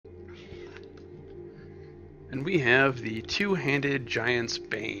And we have the two-handed giant's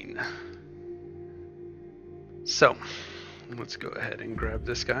Bane. So, let's go ahead and grab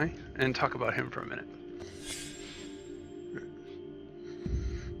this guy and talk about him for a minute.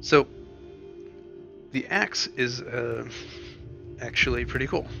 So, the axe is actually pretty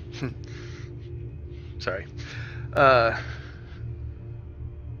cool. Sorry.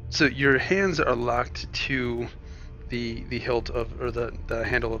 So your hands are locked to the hilt of, or the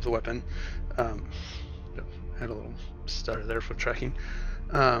handle of the weapon. Had a little stutter there for tracking.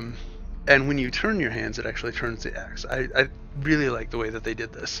 And when you turn your hands, it actually turns the axe. I really like the way that they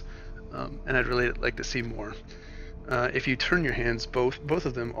did this, and I'd really like to see more. If you turn your hands, both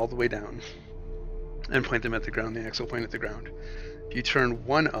of them, all the way down, and point them at the ground, the axe will point at the ground. If you turn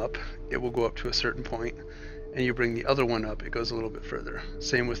one up, it will go up to a certain point, and you bring the other one up, it goes a little bit further.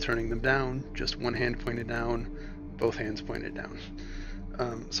 Same with turning them down, just one hand pointed down, both hands pointed down.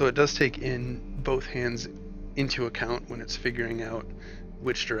 So it does take in both hands into account when it's figuring out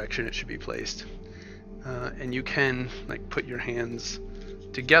which direction it should be placed. And you can like put your hands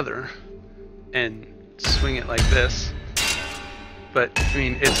together and swing it like this, but I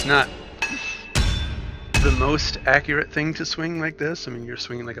mean, it's not the most accurate thing to swing like this. I mean, you're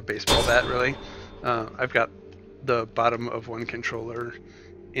swinging like a baseball bat, really. I've got the bottom of one controller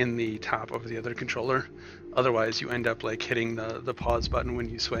in the top of the other controller. Otherwise, you end up like hitting the pause button when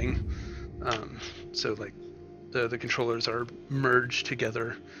you swing. So like the controllers are merged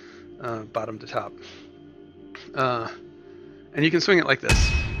together, bottom to top. And you can swing it like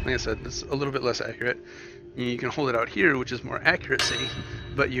this. Like I said, it's a little bit less accurate. You can hold it out here, which is more accuracy,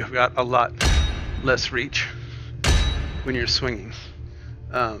 but you've got a lot less reach when you're swinging.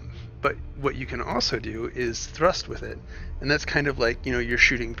 But what you can also do is thrust with it, and that's kind of like, you know, you're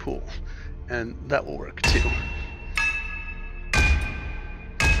shooting pool, and that will work too.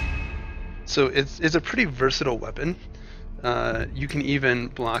 So it's a pretty versatile weapon. You can even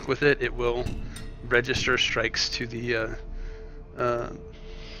block with it. It will register strikes to the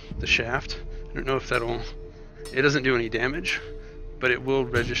shaft. I don't know if it doesn't do any damage, but it will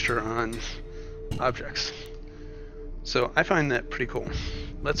register on objects. So I find that pretty cool.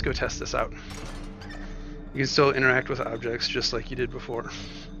 Let's go test this out. You can still interact with objects just like you did before.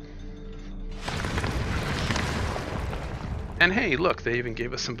 And hey, look, they even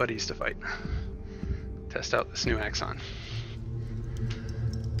gave us some buddies to fight. Test out this new axe on.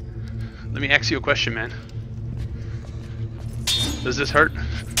 Let me ask you a question, man. Does this hurt?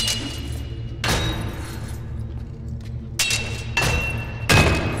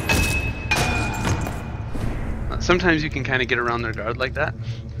 Sometimes you can kind of get around their guard like that,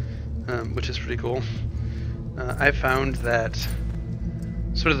 which is pretty cool. I found that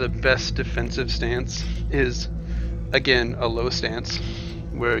sort of the best defensive stance is, again, a low stance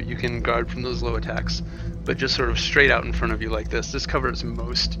where you can guard from those low attacks, but just sort of straight out in front of you like this. This covers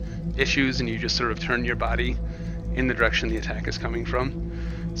most issues, and you just sort of turn your body in the direction the attack is coming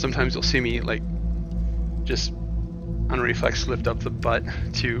from. Sometimes you'll see me like just on reflex lift up the butt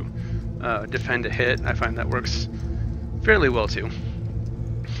to defend a hit. I find that works fairly well too.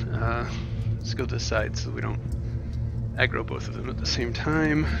 Let's go this side so we don't aggro both of them at the same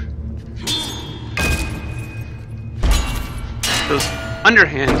time. Those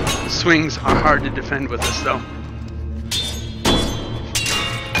underhand swings are hard to defend with this though.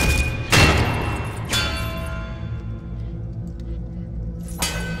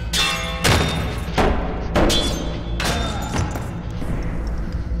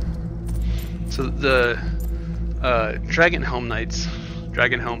 So the Dragon Helm Knights,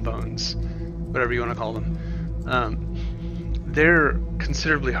 Dragon Helm Bones, whatever you want to call them, they're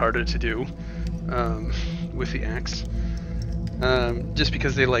considerably harder to do with the axe, just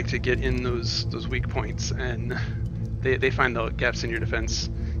because they like to get in those weak points, and they find the gaps in your defense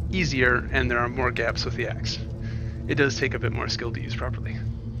easier, and there are more gaps with the axe. It does take a bit more skill to use properly.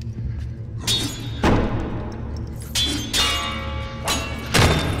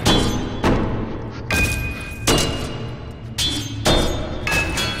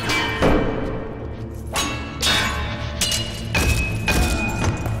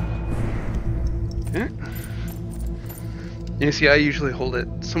 You see, I usually hold it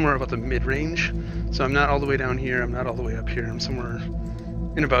somewhere about the mid-range, so I'm not all the way down here, I'm not all the way up here, I'm somewhere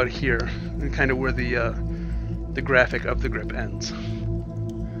in about here, and kind of where the graphic of the grip ends.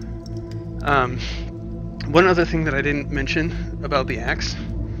 One other thing that I didn't mention about the axe,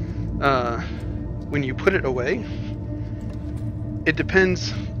 when you put it away, it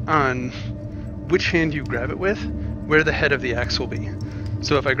depends on which hand you grab it with, where the head of the axe will be.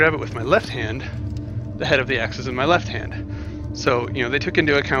 So if I grab it with my left hand, the head of the axe is in my left hand. So, you know, they took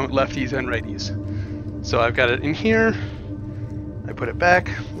into account lefties and righties. So I've got it in here, I put it back,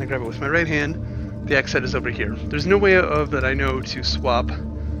 I grab it with my right hand, the axe head is over here. There's no way of that I know to swap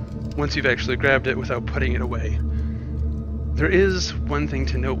once you've actually grabbed it without putting it away. There is one thing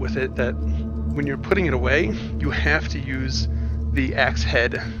to note with it, that when you're putting it away, you have to use the axe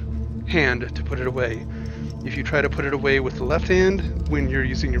head hand to put it away. If you try to put it away with the left hand when you're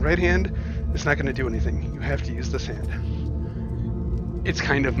using your right hand, it's not going to do anything. You have to use this hand. It's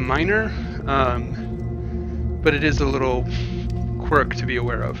kind of minor, but it is a little quirk to be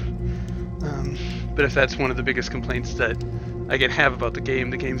aware of. But if that's one of the biggest complaints that I have about the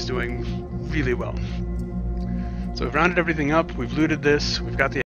game's doing really well. So we've rounded everything up, we've looted this, we've got the